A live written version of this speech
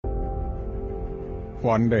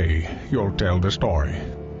One day, you'll tell the story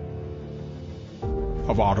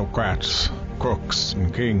of autocrats, crooks,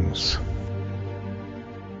 and kings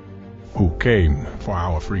who came for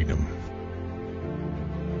our freedom.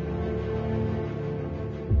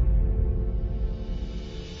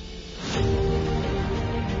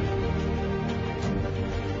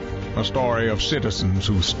 A story of citizens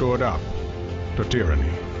who stood up to tyranny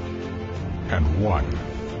and won.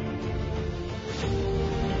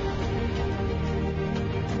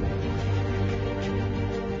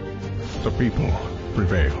 The people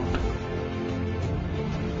prevailed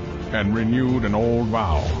and renewed an old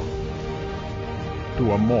vow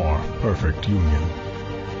to a more perfect union.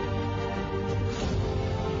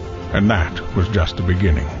 And that was just the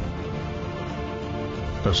beginning.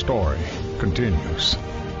 The story continues.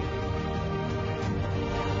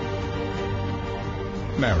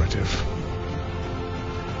 Narrative,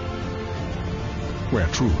 where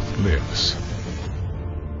truth lives.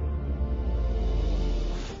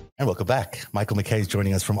 And welcome back. Michael McKay is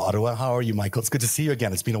joining us from Ottawa. How are you, Michael? It's good to see you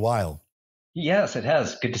again. It's been a while. Yes, it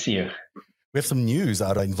has. Good to see you. We have some news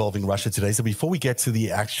out involving Russia today. So before we get to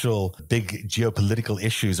the actual big geopolitical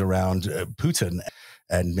issues around Putin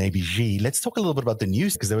and maybe Xi, let's talk a little bit about the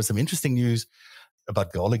news, because there was some interesting news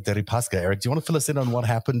about Oleg Deripaska. Eric, do you want to fill us in on what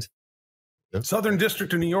happened? Southern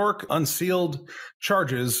District of New York unsealed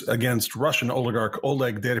charges against Russian oligarch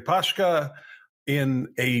Oleg Deripaska in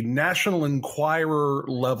a National Enquirer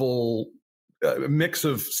level mix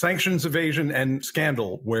of sanctions evasion and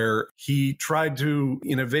scandal, where he tried to,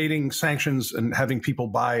 in evading sanctions and having people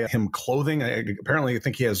buy him clothing. Apparently, I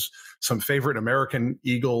think he has some favorite American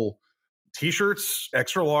Eagle T-shirts,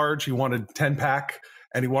 extra large. He wanted 10-pack,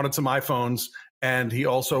 and he wanted some iPhones. And he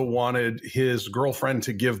also wanted his girlfriend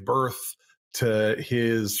to give birth to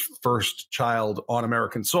his first child on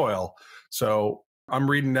American soil. So I'm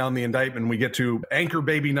reading down the indictment. We get to anchor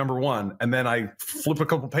baby number 1. And then I flip a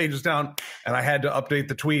couple pages down and I had to update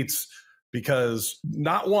the tweets because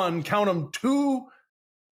not one, count them, 2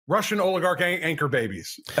 Russian oligarch anchor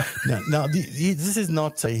babies. No, this is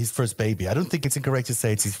not his first baby. I don't think it's incorrect to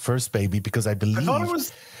say it's his first baby, because I believe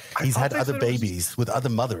he's had other babies with other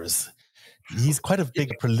mothers. He's quite a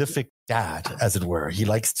big, prolific dad, as it were. He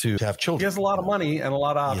likes to have children. He has a lot of money and a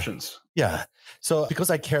lot of options. Yeah. So because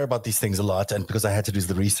I care about these things a lot, and because I had to do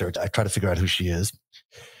the research, I try to figure out who she is.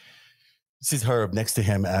 This is her next to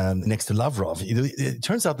him and next to Lavrov. It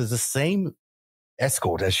turns out there's the same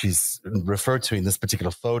escort as she's referred to in this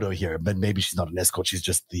particular photo here, but maybe she's not an escort. She's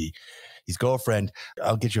just his girlfriend.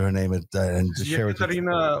 I'll get you her name and share it.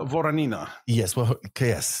 Ekaterina Voronina. Yes. Well,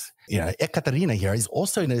 yes. Yeah. Ekaterina here is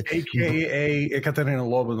also in a... AKA Ekaterina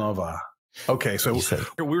Lobanova. Okay. So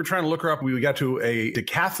we were trying to look her up. We got to a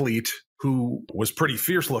decathlete who was pretty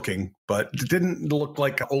fierce looking, but didn't look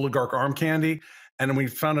like oligarch arm candy. And then we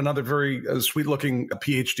found another very sweet looking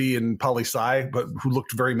PhD in poli-sci, but who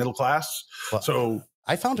looked very middle class. Well, so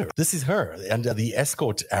I found her. This is her, and the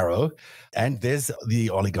escort arrow. And there's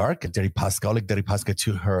the oligarch, Oleg Deripaska,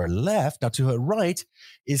 to her left. Now, to her right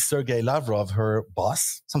is Sergei Lavrov, her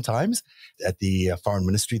boss, sometimes, at the foreign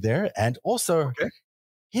ministry there. And also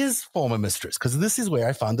his former mistress, because this is where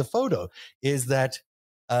I found the photo, is that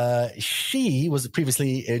she was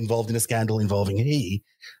previously involved in a scandal involving he.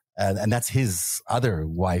 And that's his other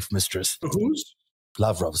wife, mistress. Who's?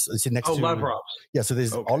 Lavrov's. It's next to Lavrov's. Yeah, so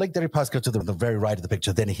there's Oleg Deripaska to the very right of the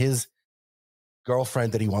picture. Then his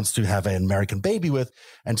girlfriend that he wants to have an American baby with.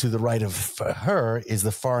 And to the right of her is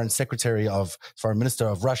the foreign minister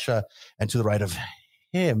of Russia. And to the right of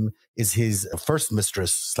him is his first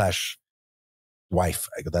mistress / wife.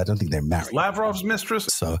 I don't think they're married. Lavrov's mistress?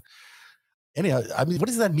 So... anyhow, I mean, what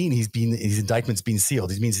does that mean? His indictment's been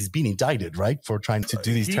sealed. It means he's been indicted, right, for trying to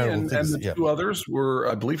do these terrible things. And the 2 others were,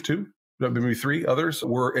 I believe, 2, maybe 3 others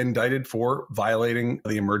were indicted for violating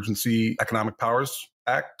the Emergency Economic Powers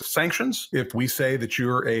Act sanctions. If we say that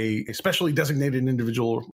you're a specially designated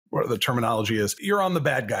individual, or the terminology is you're on the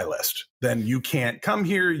bad guy list, then you can't come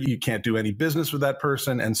here. You can't do any business with that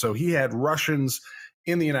person. And so he had Russians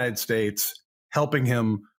in the United States helping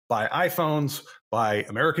him buy iPhones, buy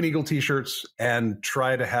American Eagle T-shirts, and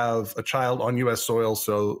try to have a child on U.S. soil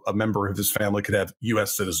so a member of his family could have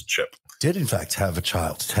U.S. citizenship. Did, in fact, have a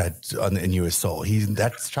child in U.S. soil.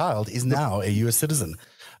 That child is now a U.S. citizen.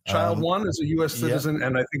 Child 1 is a U.S. citizen,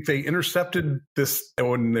 and I think they intercepted this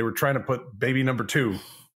when they were trying to put baby number 2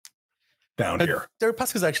 down here.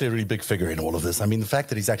 Deripaska is actually a really big figure in all of this. I mean, the fact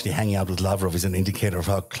that he's actually hanging out with Lavrov is an indicator of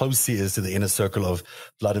how close he is to the inner circle of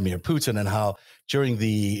Vladimir Putin, and how during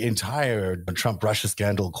the entire Trump-Russia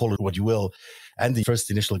scandal, call it what you will, and the first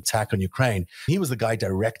initial attack on Ukraine. He was the guy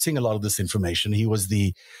directing a lot of this information. He was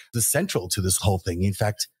the central to this whole thing. In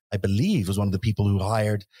fact, I believe was one of the people who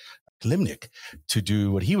hired Klimnik to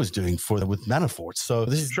do what he was doing with Manafort. So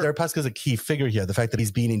this is Deripaska is a key figure here. The fact that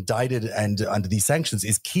he's being indicted and under these sanctions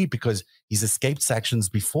is key because he's escaped sanctions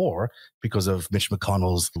before because of Mitch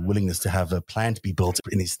McConnell's willingness to have a plant be built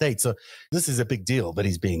in his state. So this is a big deal that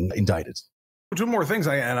he's being indicted. Two more things,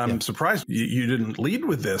 I'm surprised you didn't lead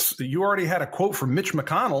with this. You already had a quote from Mitch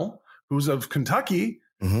McConnell, who's of Kentucky,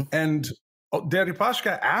 and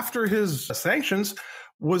Deripaska, after his sanctions,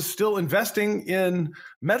 was still investing in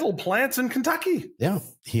metal plants in Kentucky. Yeah,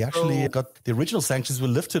 he actually got the original sanctions were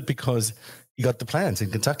lifted because he got the plants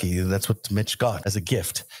in Kentucky. That's what Mitch got as a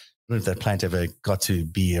gift. I don't know if that plant ever got to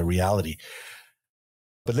be a reality.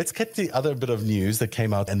 But let's get the other bit of news that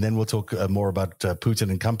came out, and then we'll talk more about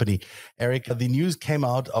Putin and company. Eric, the news came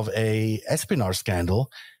out of a espionage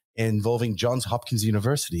scandal involving Johns Hopkins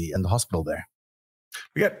University and the hospital there.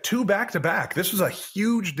 We got two back-to-back. This was a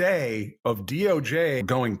huge day of DOJ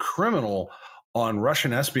going criminal on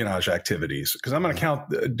Russian espionage activities, because I'm going to count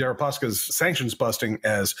Deripaska's sanctions busting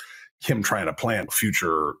as him trying to plant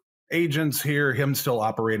future agents here, him still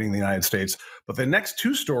operating in the United States. But the next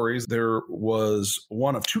two stories, there was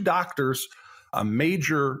one of two doctors, a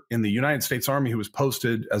major in the United States Army who was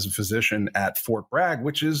posted as a physician at Fort Bragg,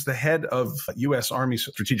 which is the head of U.S. Army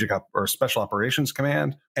Strategic or Special Operations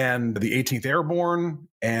Command, and the 18th Airborne.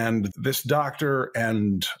 And this doctor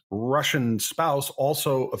and Russian spouse,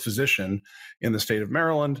 also a physician in the state of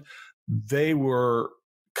Maryland, they were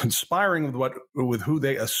conspiring with who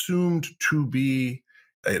they assumed to be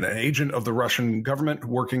an agent of the Russian government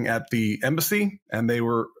working at the embassy, and they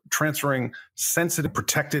were transferring sensitive,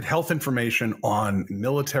 protected health information on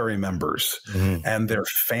military members and their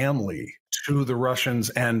family to the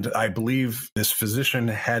Russians. And I believe this physician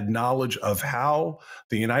had knowledge of how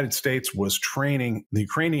the United States was training the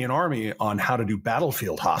Ukrainian army on how to do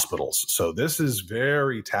battlefield hospitals. So this is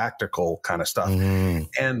very tactical kind of stuff.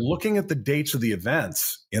 And looking at the dates of the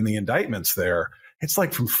events in the indictments there, it's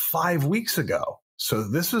like from 5 weeks ago. So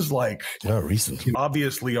this is like recent.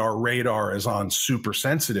 Obviously, our radar is on super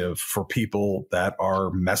sensitive for people that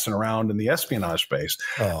are messing around in the espionage space.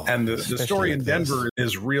 And the story in Denver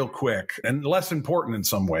is real quick and less important in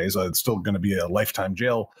some ways. It's still going to be a lifetime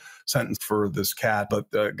jail sentence for this cat.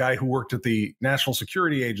 But the guy who worked at the National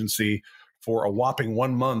Security Agency for a whopping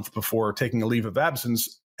 1 month before taking a leave of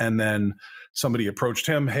absence, and then somebody approached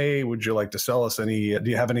him, hey, would you like to sell us do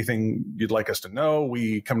you have anything you'd like us to know?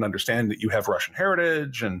 We come to understand that you have Russian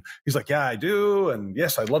heritage. And he's like, yeah, I do. And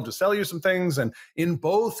yes, I'd love to sell you some things. And in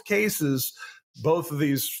both cases, both of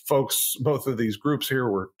these groups here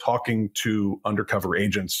were talking to undercover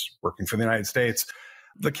agents working for the United States.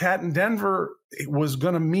 The cat in Denver was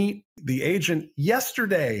going to meet the agent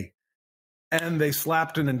yesterday, and they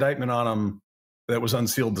slapped an indictment on him that was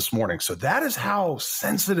unsealed this morning. So that is how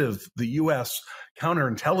sensitive the U.S.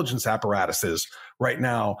 counterintelligence apparatus is right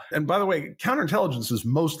now. And by the way, counterintelligence is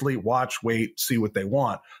mostly watch, wait, see what they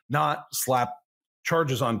want, not slap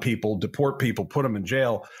charges on people, deport people, put them in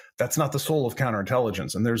jail. That's not the soul of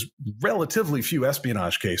counterintelligence. And there's relatively few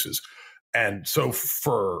espionage cases. And so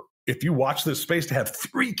if you watch this space, to have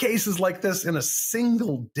 3 cases like this in a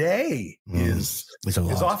single day is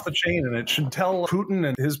off the chain. And it should tell Putin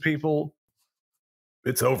and his people,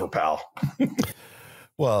 it's over, pal.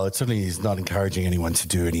 Well, it certainly is not encouraging anyone to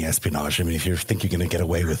do any espionage. I mean, if you think you're going to get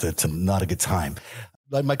away with it, it's not a good time.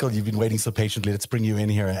 Like Michael, you've been waiting so patiently. Let's bring you in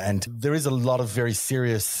here. And there is a lot of very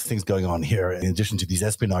serious things going on here. In addition to these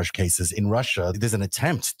espionage cases in Russia, there's an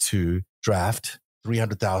attempt to draft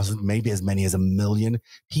 300,000, maybe as many as 1 million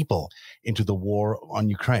people into the war on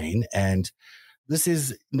Ukraine. And this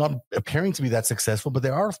is not appearing to be that successful, but they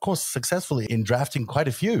are, of course, successful in drafting quite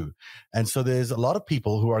a few. And so there's a lot of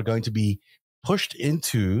people who are going to be pushed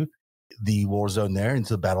into the war zone there,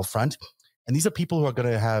 into the battlefront. And these are people who are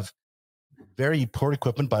going to have very poor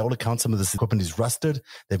equipment. By all accounts, some of this equipment is rusted.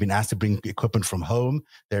 They've been asked to bring equipment from home.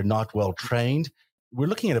 They're not well trained. We're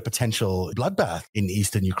looking at a potential bloodbath in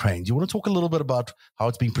eastern Ukraine. Do you want to talk a little bit about how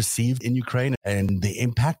it's being perceived in Ukraine and the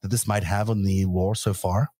impact that this might have on the war so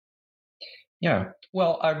far? Yeah,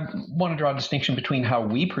 well, I want to draw a distinction between how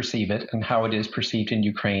we perceive it and how it is perceived in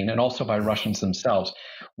Ukraine, and also by Russians themselves.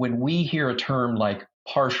 When we hear a term like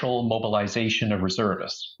partial mobilization of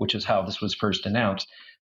reservists, which is how this was first announced,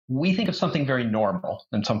 we think of something very normal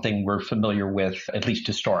and something we're familiar with, at least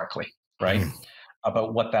historically, right,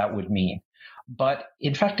 about what that would mean. But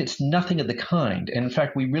in fact, it's nothing of the kind. And in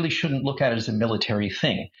fact, we really shouldn't look at it as a military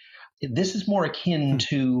thing. This is more akin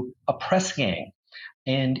to a press gang,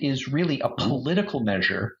 and is really a political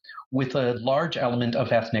measure with a large element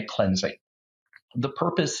of ethnic cleansing. The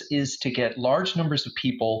purpose is to get large numbers of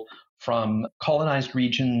people from colonized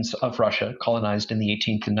regions of Russia, colonized in the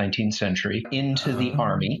 18th and 19th century, into the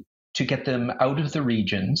army, to get them out of the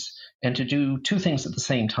regions and to do two things at the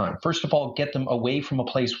same time. First of all, get them away from a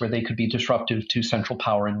place where they could be disruptive to central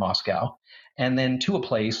power in Moscow, and then to a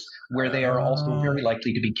place where they are also very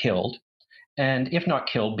likely to be killed, and if not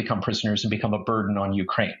killed, become prisoners and become a burden on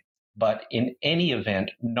Ukraine. But in any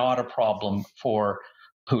event, not a problem for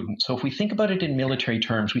Putin. So if we think about it in military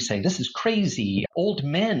terms, we say this is crazy. Old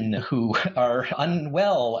men who are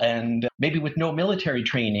unwell and maybe with no military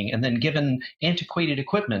training and then given antiquated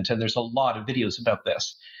equipment. And there's a lot of videos about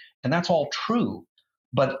this. And that's all true.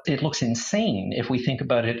 But it looks insane if we think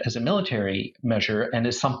about it as a military measure and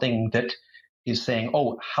as something that is saying,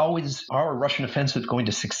 oh, how is our Russian offensive going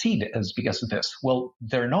to succeed as because of this? Well,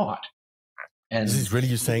 they're not. And this is really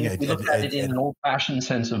you saying we look at it in an old-fashioned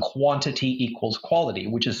sense of quantity equals quality,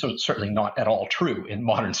 which is certainly not at all true in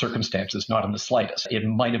modern circumstances, not in the slightest. It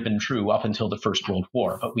might have been true up until the First World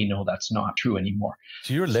War, but we know that's not true anymore.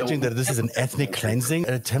 So you're alleging that this is an ethnic cleansing,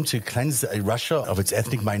 an attempt to cleanse Russia of its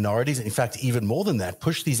ethnic minorities. In fact, even more than that,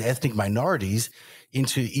 push these ethnic minorities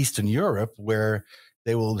into Eastern Europe where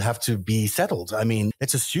they will have to be settled. I mean,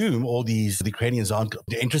 let's assume all these Ukrainians aren't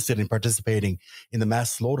interested in participating in the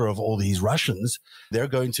mass slaughter of all these Russians. They're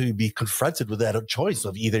going to be confronted with that choice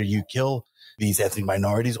of either you kill these ethnic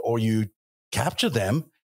minorities or you capture them.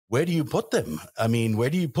 Where do you put them? I mean, where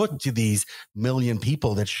do you put these million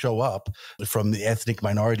people that show up from the ethnic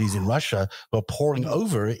minorities in Russia who are pouring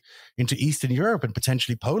over into Eastern Europe and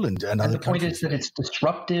potentially Poland and other countries? The point is that it's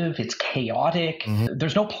disruptive, it's chaotic. Mm-hmm.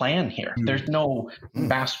 There's no plan here. There's no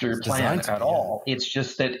master plan at all. It's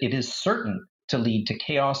just that it is certain to lead to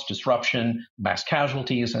chaos, disruption, mass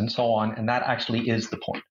casualties, and so on. And that actually is the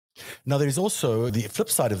point. Now, there's also the flip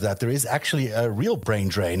side of that. There is actually a real brain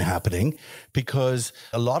drain happening because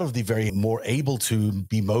a lot of the very more able to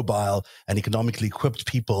be mobile and economically equipped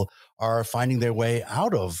people are finding their way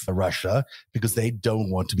out of Russia because they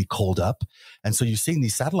don't want to be called up. And so you're seeing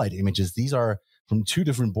these satellite images. These are from two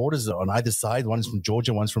different borders on either side. One is from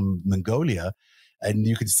Georgia, one's from Mongolia. And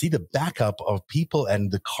you can see the backup of people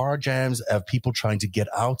and the car jams of people trying to get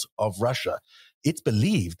out of Russia. It's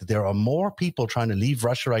believed that there are more people trying to leave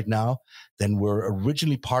Russia right now than were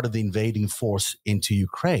originally part of the invading force into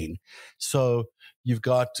Ukraine. So you've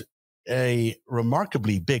got a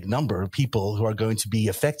remarkably big number of people who are going to be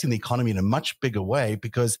affecting the economy in a much bigger way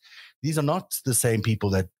because these are not the same people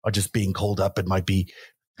that are just being called up and might be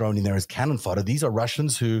thrown in there as cannon fodder. These are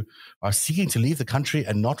Russians who are seeking to leave the country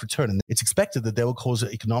and not return. And it's expected that they will cause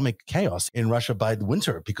economic chaos in Russia by the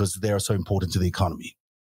winter because they are so important to the economy.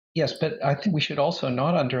 Yes, but I think we should also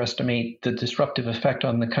not underestimate the disruptive effect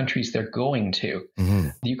on the countries they're going to. Mm-hmm.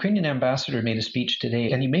 The Ukrainian ambassador made a speech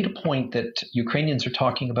today, and he made a point that Ukrainians are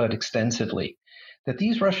talking about extensively, that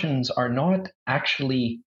these Russians are not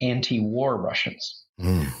actually anti-war Russians.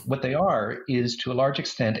 Mm. What they are is, to a large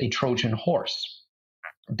extent, a Trojan horse.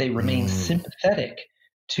 They remain sympathetic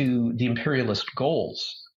to the imperialist goals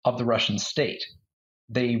of the Russian state.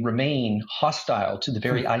 They remain hostile to the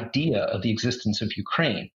very idea of the existence of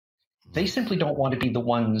Ukraine. They simply don't want to be the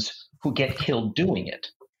ones who get killed doing it.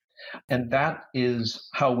 And that is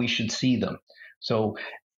how we should see them. So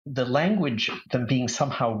the language, them being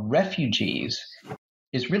somehow refugees,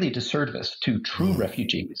 is really a disservice to true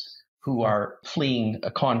refugees who are fleeing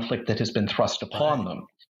a conflict that has been thrust upon them.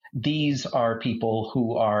 These are people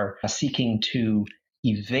who are seeking to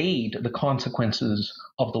evade the consequences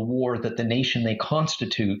of the war that the nation they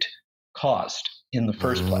constitute caused in the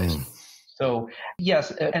first place. So, yes,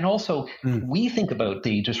 and also we think about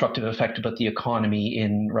the disruptive effect about the economy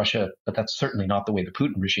in Russia, but that's certainly not the way the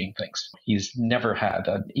Putin regime thinks. He's never had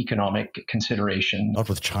an economic consideration. Not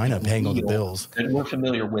with China paying all the bills. That we're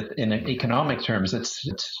familiar with in economic terms.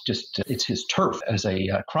 It's his turf as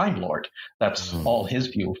a crime lord. That's all his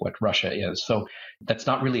view of what Russia is. So that's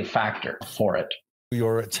not really a factor for it.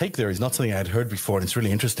 Your take there is not something I had heard before, and it's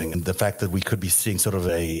really interesting. And the fact that we could be seeing sort of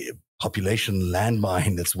a population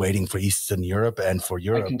landmine that's waiting for Eastern Europe and for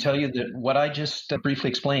Europe. I can tell you that what I just briefly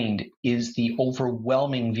explained is the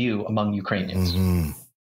overwhelming view among Ukrainians. Mm-hmm.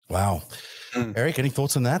 Wow. Eric, any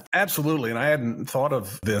thoughts on that? Absolutely. And I hadn't thought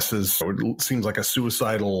of this as it seems like a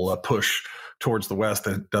suicidal push towards the West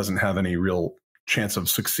that doesn't have any real chance of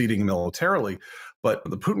succeeding militarily. But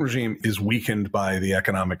the Putin regime is weakened by the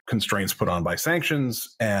economic constraints put on by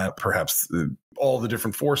sanctions and perhaps all the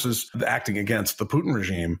different forces acting against the Putin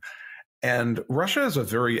regime. And Russia is a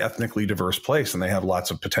very ethnically diverse place, and they have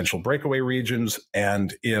lots of potential breakaway regions.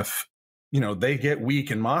 And if, they get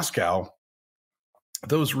weak in Moscow,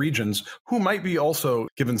 those regions, who might be also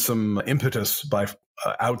given some impetus by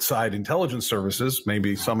outside intelligence services.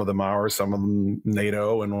 Maybe some of them are, some of them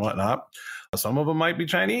NATO and whatnot. Some of them might be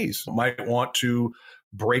Chinese, might want to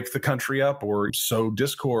break the country up or sow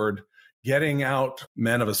discord, getting out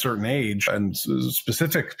men of a certain age and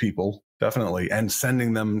specific people, definitely, and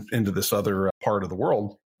sending them into this other part of the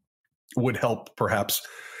world would help perhaps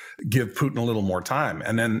give Putin a little more time.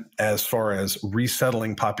 And then as far as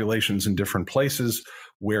resettling populations in different places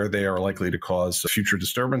where they are likely to cause future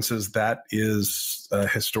disturbances, that is a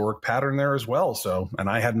historic pattern there as well. So, and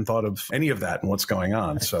I hadn't thought of any of that and what's going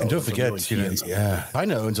on. So, and don't forget,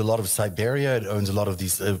 China owns a lot of Siberia. It owns a lot of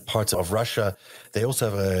these parts of Russia. They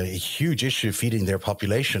also have a huge issue feeding their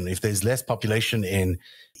population. If there's less population in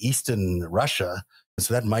eastern Russia,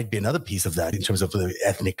 so that might be another piece of that in terms of the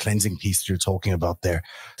ethnic cleansing piece you're talking about there,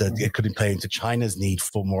 that it could play into China's need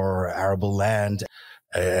for more arable land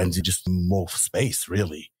and just more space,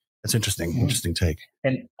 really. That's interesting. Interesting take.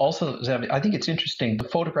 And also, Zev, I think it's interesting, the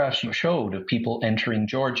photographs you showed of people entering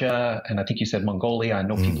Georgia, and I think you said Mongolia. I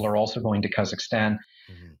know people are also going to Kazakhstan.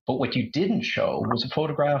 But what you didn't show was a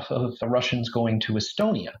photograph of the Russians going to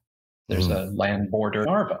Estonia. There's a land border in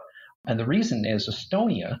Narva. And the reason is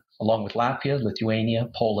Estonia, along with Latvia, Lithuania,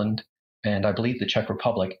 Poland, and I believe the Czech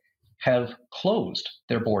Republic, have closed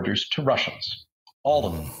their borders to Russians, all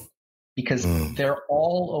of them, because they're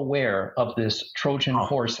all aware of this Trojan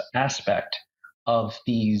horse aspect of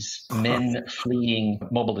these men fleeing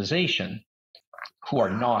mobilization who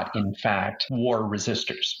are not, in fact, war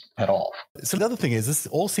resistors at all. So the other thing is, this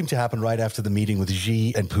all seemed to happen right after the meeting with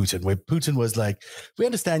Xi and Putin, where Putin was like, we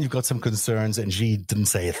understand you've got some concerns, and Xi didn't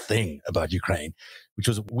say a thing about Ukraine, which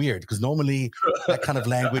was weird, because normally that kind of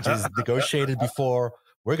language is negotiated before.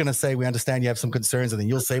 We're going to say, we understand you have some concerns, and then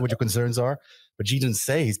you'll say what your concerns are. But Xi didn't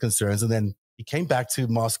say his concerns, and then he came back to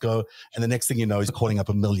Moscow, and the next thing you know, he's calling up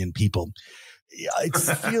 1 million people. It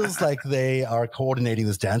feels like they are coordinating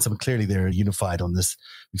this dance. I mean, clearly they're unified on this.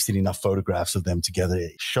 We've seen enough photographs of them together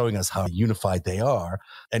showing us how unified they are.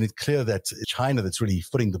 And it's clear that China that's really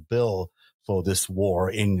footing the bill for this war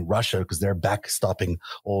in Russia, because they're backstopping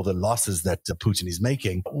all the losses that Putin is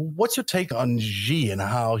making. What's your take on Xi and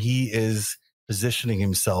how he is positioning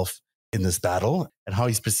himself in this battle and how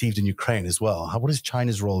he's perceived in Ukraine as well? What is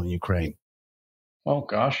China's role in Ukraine? Oh,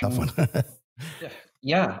 gosh. Tough one.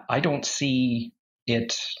 Yeah, I don't see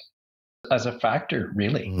it as a factor,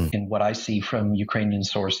 really, in what I see from Ukrainian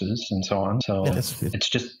sources and so on. So it's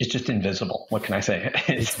just invisible. What can I say?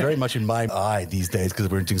 It's very much in my eye these days, because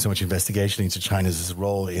we're doing so much investigation into China's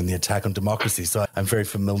role in the attack on democracy. So I'm very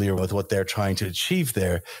familiar with what they're trying to achieve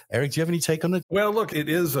there. Eric, do you have any take on it? Well, look, it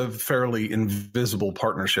is a fairly invisible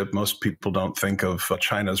partnership. Most people don't think of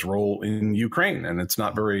China's role in Ukraine, and it's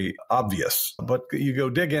not very obvious. But you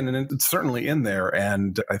go dig in, and it's certainly in there.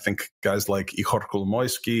 And I think guys like Ihor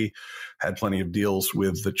Kolomoisky had plenty of deals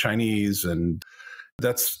with the Chinese, and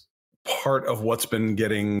that's part of what's been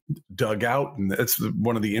getting dug out. And it's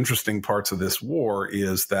one of the interesting parts of this war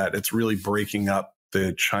is that it's really breaking up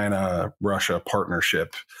the China-Russia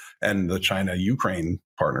partnership and the China-Ukraine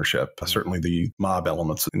partnership, certainly the mob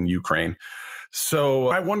elements in Ukraine. So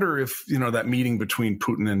I wonder if, that meeting between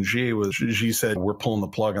Putin and Xi was, Xi said, we're pulling the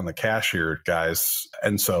plug on the cash here, guys.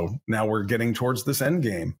 And so now we're getting towards this end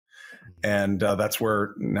game. And that's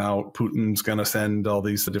where now Putin's going to send all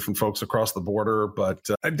these different folks across the border. But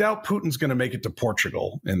I doubt Putin's going to make it to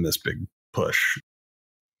Portugal in this big push.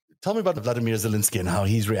 Tell me about Vladimir Zelensky and how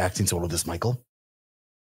he's reacting to all of this, Michael.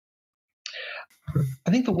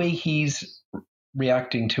 I think the way he's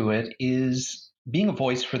reacting to it is being a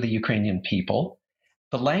voice for the Ukrainian people.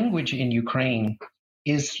 The language in Ukraine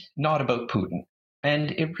is not about Putin.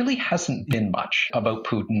 And it really hasn't been much about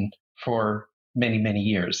Putin for many, many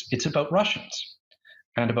years. It's about Russians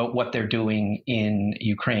and about what they're doing in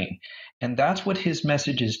Ukraine. And that's what his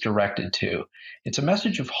message is directed to. It's a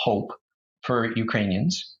message of hope for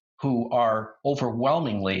Ukrainians who are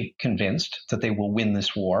overwhelmingly convinced that they will win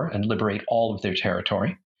this war and liberate all of their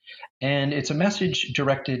territory. And it's a message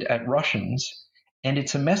directed at Russians, and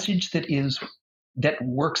it's a message that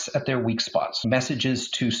works at their weak spots. Messages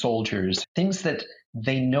to soldiers, things that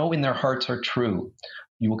they know in their hearts are true.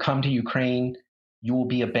 You will come to Ukraine, you will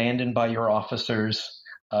be abandoned by your officers,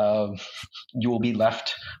 you will be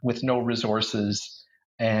left with no resources,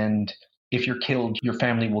 and if you're killed, your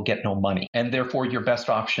family will get no money. And therefore, your best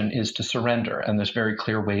option is to surrender. And there's very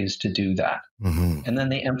clear ways to do that. Mm-hmm. And then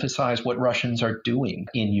they emphasize what Russians are doing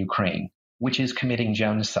in Ukraine, which is committing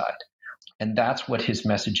genocide. And that's what his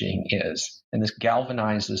messaging is. And this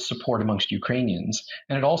galvanizes support amongst Ukrainians.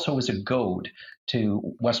 And it also is a goad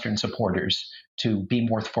to Western supporters to be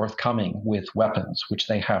more forthcoming with weapons, which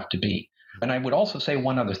they have to be. And I would also say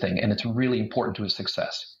one other thing, and it's really important to his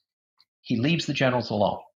success. He leaves the generals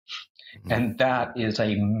alone. And that is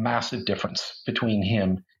a massive difference between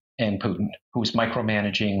him and Putin, who's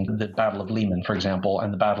micromanaging the Battle of Liman, for example,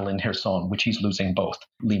 and the battle in Kherson, which he's losing both.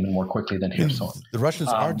 Liman more quickly than Kherson. The Russians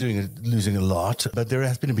are losing a lot, but there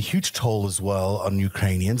has been a huge toll as well on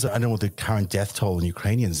Ukrainians. I don't know what the current death toll on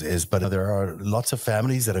Ukrainians is, but there are lots of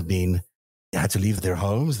families that have had to leave their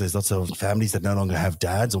homes. There's lots of families that no longer have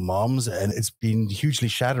dads or moms, and it's been hugely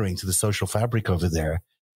shattering to the social fabric over there.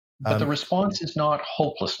 But the response is not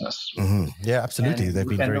hopelessness. Yeah, absolutely. They've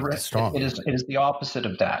been very strong. It is the opposite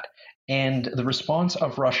of that. And the response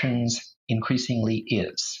of Russians increasingly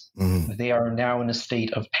is. They are now in a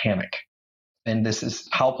state of panic. And this is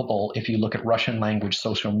palpable if you look at Russian language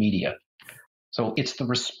social media. So it's the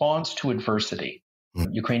response to adversity.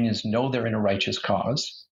 Ukrainians know they're in a righteous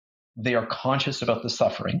cause. They are conscious about the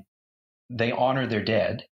suffering. They honor their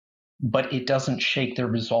dead. But it doesn't shake their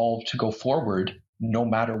resolve to go forward no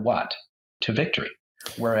matter what, to victory.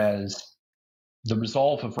 Whereas the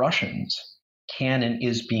resolve of Russians can and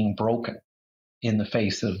is being broken in the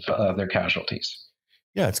face of their casualties.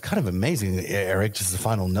 Yeah, it's kind of amazing, Eric, just a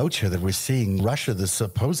final note here, that we're seeing Russia, this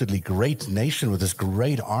supposedly great nation with this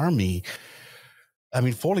great army,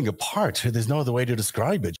 falling apart. There's no other way to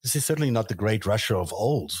describe it. This is certainly not the great Russia of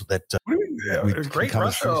old. Great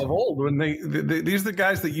Russia of old. When these are the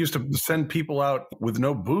guys that used to send people out with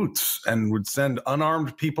no boots and would send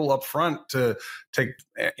unarmed people up front to take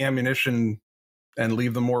ammunition and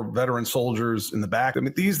leave the more veteran soldiers in the back.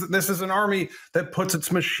 This is an army that puts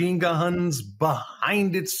its machine guns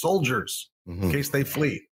behind its soldiers in case they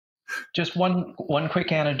flee. Just one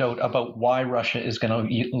quick anecdote about why Russia is going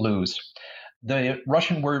to lose. The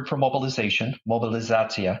Russian word for mobilization,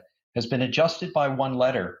 mobilizatsiya, has been adjusted by one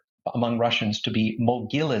letter among Russians to be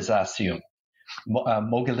mogilizatsiya.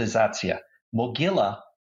 Mogila,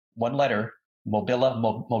 one letter,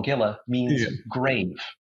 mogila means grave,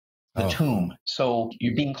 the tomb. So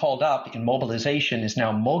you're being called up in mobilization is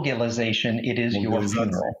now mogilization. It is your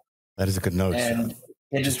funeral. That is a good note. And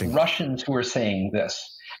it is Russians who are saying this.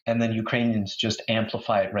 And then Ukrainians just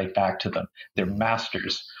amplify it right back to them. They're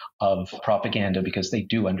masters of propaganda because they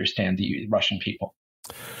do understand the Russian people.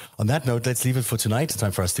 On that note, let's leave it for tonight. It's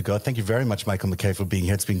time for us to go. Thank you very much, Michael McKay, for being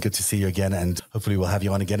here. It's been good to see you again, and hopefully we'll have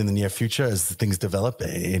you on again in the near future as things develop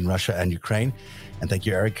in Russia and Ukraine. And thank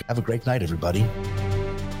you, Eric. Have a great night, everybody.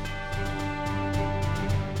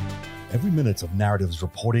 Every minute of Narratives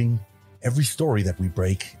reporting, every story that we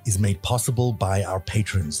break is made possible by our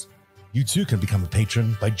patrons. You too can become a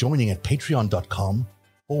patron by joining at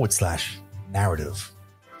patreon.com/narrative.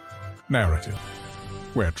 Narrative,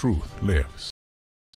 where truth lives.